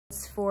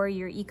for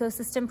your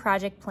ecosystem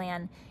project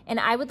plan, and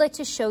I would like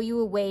to show you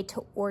a way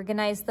to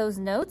organize those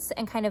notes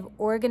and kind of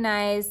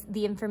organize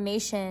the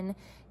information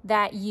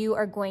that you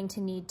are going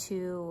to need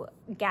to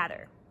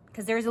gather,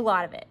 because there's a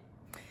lot of it.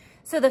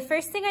 So the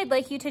first thing I'd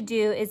like you to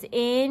do is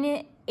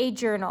in a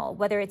journal,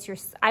 whether it's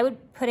I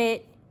would put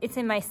it's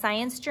in my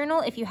science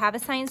journal if you have a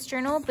science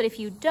journal, but if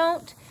you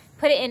don't,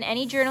 put it in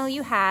any journal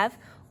you have,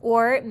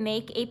 or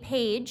make a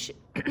page,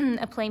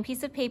 a plain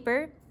piece of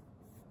paper.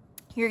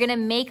 You're gonna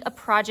make a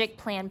project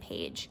plan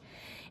page.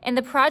 And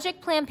the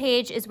project plan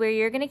page is where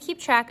you're gonna keep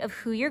track of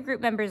who your group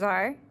members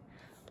are,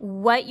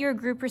 what your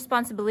group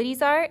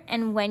responsibilities are,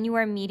 and when you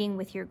are meeting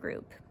with your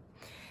group.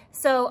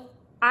 So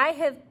I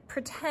have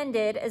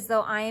pretended as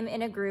though I am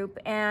in a group,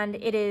 and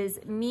it is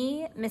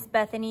me, Miss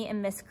Bethany,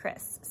 and Miss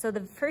Chris. So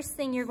the first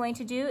thing you're going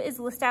to do is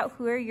list out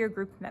who are your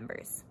group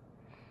members.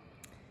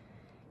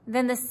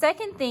 Then the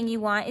second thing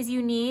you want is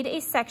you need a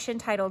section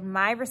titled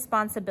My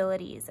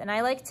Responsibilities. And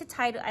I like to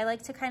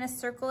kind of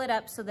circle it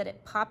up so that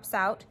it pops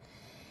out.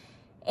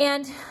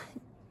 And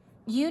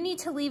you need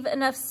to leave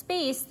enough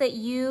space that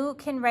you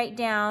can write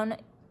down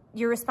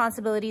your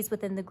responsibilities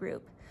within the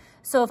group.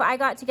 So if I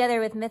got together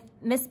with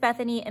Miss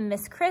Bethany and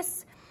Miss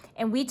Chris,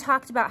 and we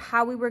talked about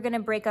how we were gonna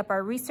break up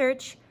our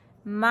research,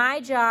 my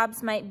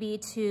jobs might be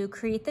to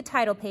create the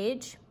title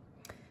page,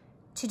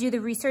 to do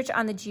the research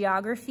on the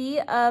geography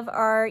of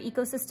our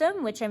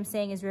ecosystem, which I'm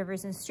saying is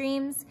rivers and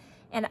streams,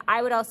 and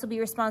I would also be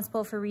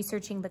responsible for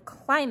researching the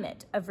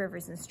climate of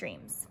rivers and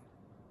streams.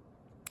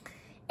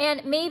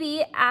 And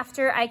maybe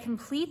after I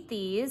complete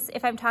these,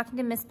 if I'm talking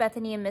to Miss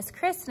Bethany and Miss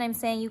Chris and I'm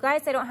saying, you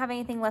guys, I don't have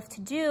anything left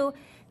to do,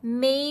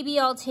 maybe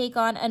I'll take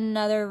on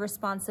another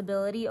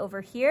responsibility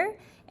over here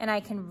and I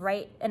can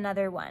write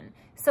another one.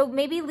 So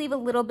maybe leave a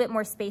little bit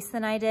more space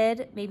than I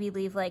did, maybe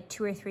leave like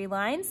 2 or 3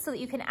 lines so that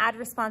you can add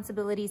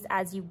responsibilities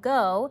as you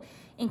go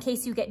in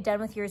case you get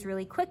done with yours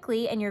really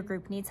quickly and your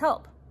group needs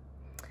help.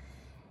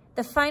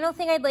 The final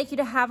thing I'd like you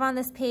to have on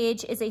this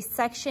page is a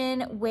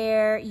section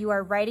where you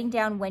are writing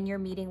down when you're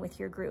meeting with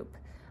your group.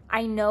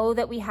 I know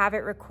that we have it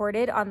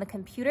recorded on the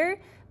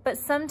computer, but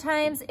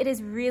sometimes it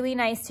is really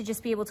nice to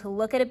just be able to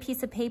look at a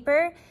piece of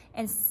paper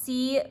and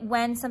see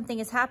when something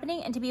is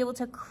happening and to be able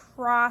to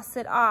cross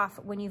it off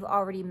when you've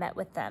already met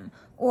with them.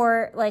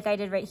 Or like I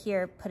did right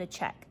here, put a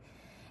check.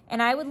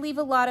 And I would leave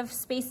a lot of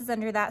spaces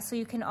under that so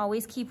you can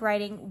always keep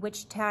writing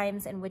which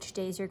times and which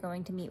days you're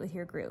going to meet with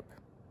your group.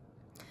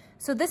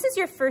 So this is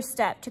your first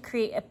step to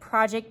create a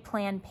project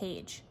plan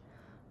page.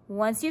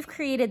 Once you've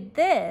created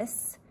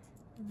this,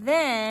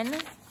 then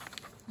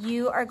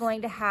you are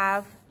going to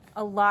have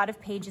a lot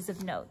of pages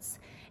of notes.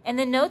 And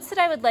the notes that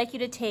I would like you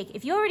to take,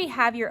 if you already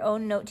have your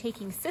own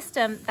note-taking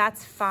system,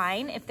 that's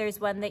fine if there's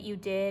one that you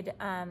did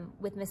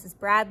with Mrs.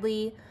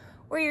 Bradley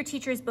or your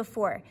teachers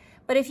before.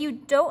 But if you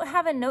don't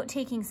have a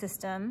note-taking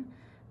system,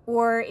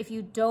 or if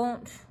you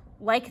don't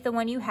like the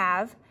one you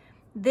have,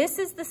 this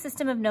is the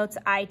system of notes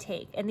I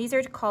take, and these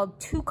are called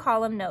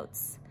 2-column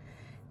notes.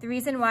 The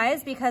reason why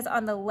is because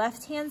on the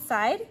left-hand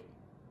side,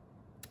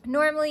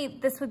 normally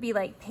this would be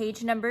like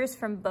page numbers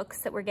from books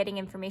that we're getting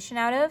information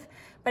out of,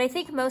 but I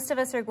think most of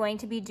us are going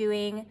to be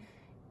doing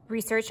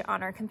research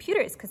on our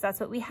computers because that's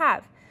what we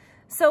have.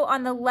 So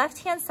on the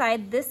left-hand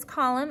side, this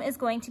column is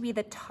going to be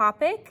the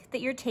topic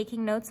that you're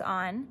taking notes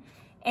on,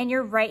 and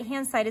your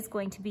right-hand side is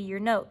going to be your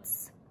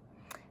notes.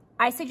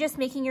 I suggest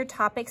making your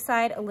topic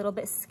side a little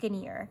bit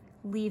skinnier.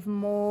 Leave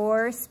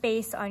more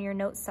space on your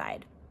notes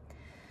side.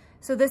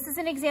 So this is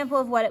an example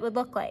of what it would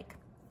look like.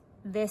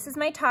 This is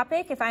my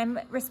topic. If I'm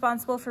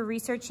responsible for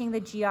researching the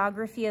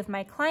geography of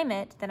my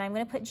climate, then I'm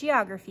going to put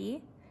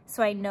geography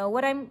so I know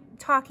what I'm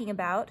talking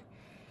about.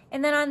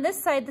 And then on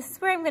this side, this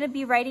is where I'm going to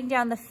be writing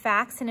down the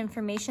facts and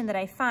information that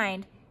I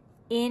find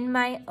in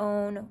my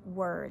own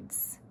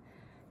words.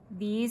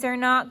 These are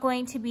not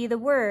going to be the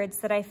words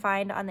that I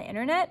find on the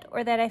internet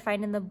or that I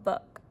find in the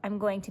book. I'm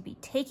going to be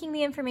taking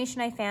the information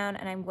I found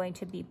and I'm going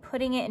to be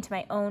putting it into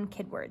my own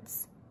kid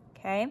words,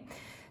 okay?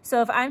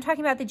 So if I'm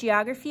talking about the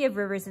geography of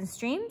rivers and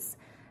streams,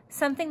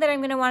 something that I'm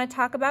going to want to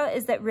talk about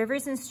is that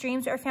rivers and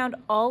streams are found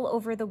all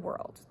over the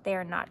world. They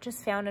are not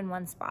just found in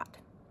one spot.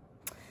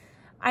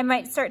 I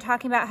might start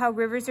talking about how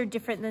rivers are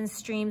different than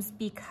streams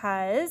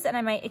because, and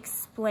I might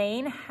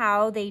explain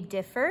how they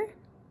differ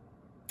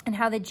and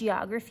how the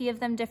geography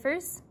of them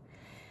differs.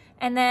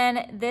 And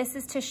then this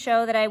is to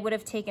show that I would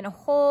have taken a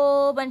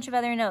whole bunch of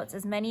other notes,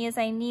 as many as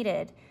I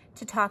needed,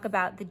 to talk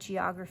about the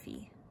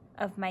geography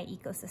of my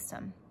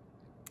ecosystem.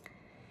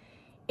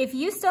 If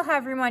you still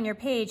have room on your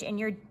page and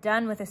you're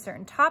done with a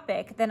certain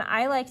topic, then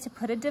I like to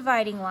put a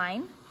dividing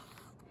line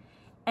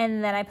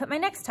and then I put my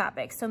next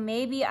topic. So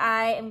maybe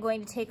I am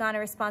going to take on a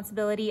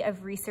responsibility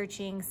of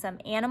researching some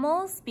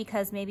animals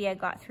because maybe I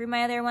got through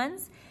my other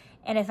ones.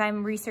 And if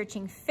I'm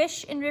researching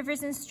fish in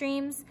rivers and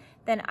streams,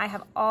 then I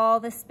have all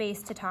the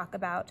space to talk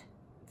about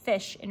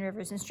fish in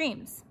rivers and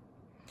streams.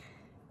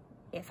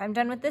 If I'm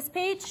done with this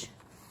page,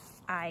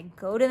 I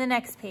go to the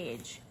next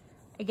page.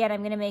 Again,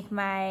 I'm gonna make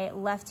my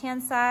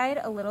left-hand side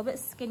a little bit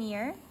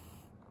skinnier.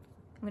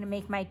 I'm gonna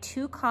make my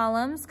 2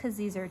 columns because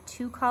these are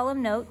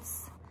 2-column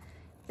notes.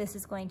 This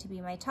is going to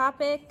be my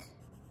topic,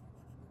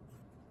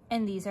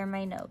 and these are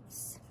my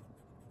notes.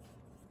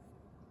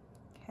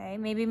 Okay,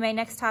 maybe my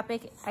next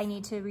topic, I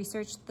need to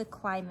research the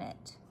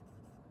climate.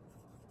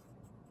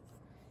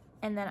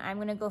 And then I'm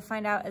gonna go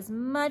find out as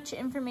much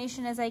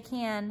information as I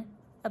can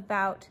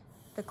about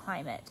the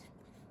climate.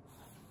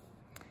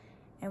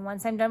 And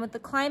once I'm done with the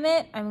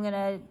climate, I'm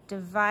gonna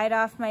divide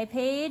off my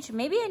page.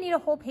 Maybe I need a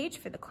whole page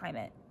for the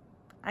climate.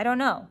 I don't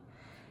know.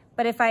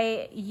 But if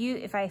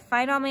I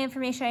find all my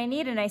information I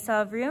need and I still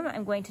have room,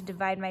 I'm going to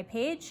divide my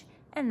page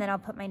and then I'll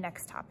put my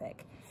next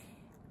topic.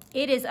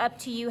 It is up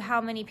to you how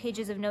many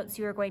pages of notes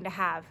you are going to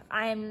have.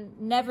 I'm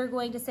never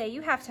going to say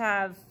you have to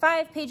have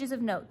 5 pages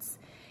of notes,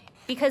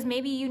 because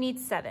maybe you need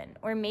 7,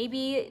 or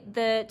maybe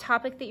the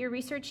topic that you're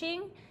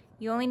researching,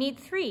 you only need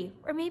 3,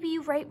 or maybe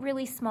you write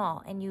really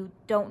small and you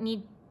don't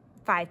need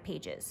 5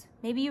 pages.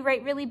 Maybe you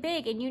write really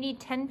big and you need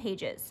 10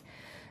 pages.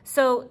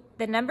 So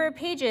the number of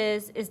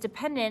pages is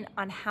dependent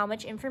on how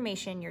much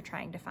information you're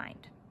trying to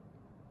find.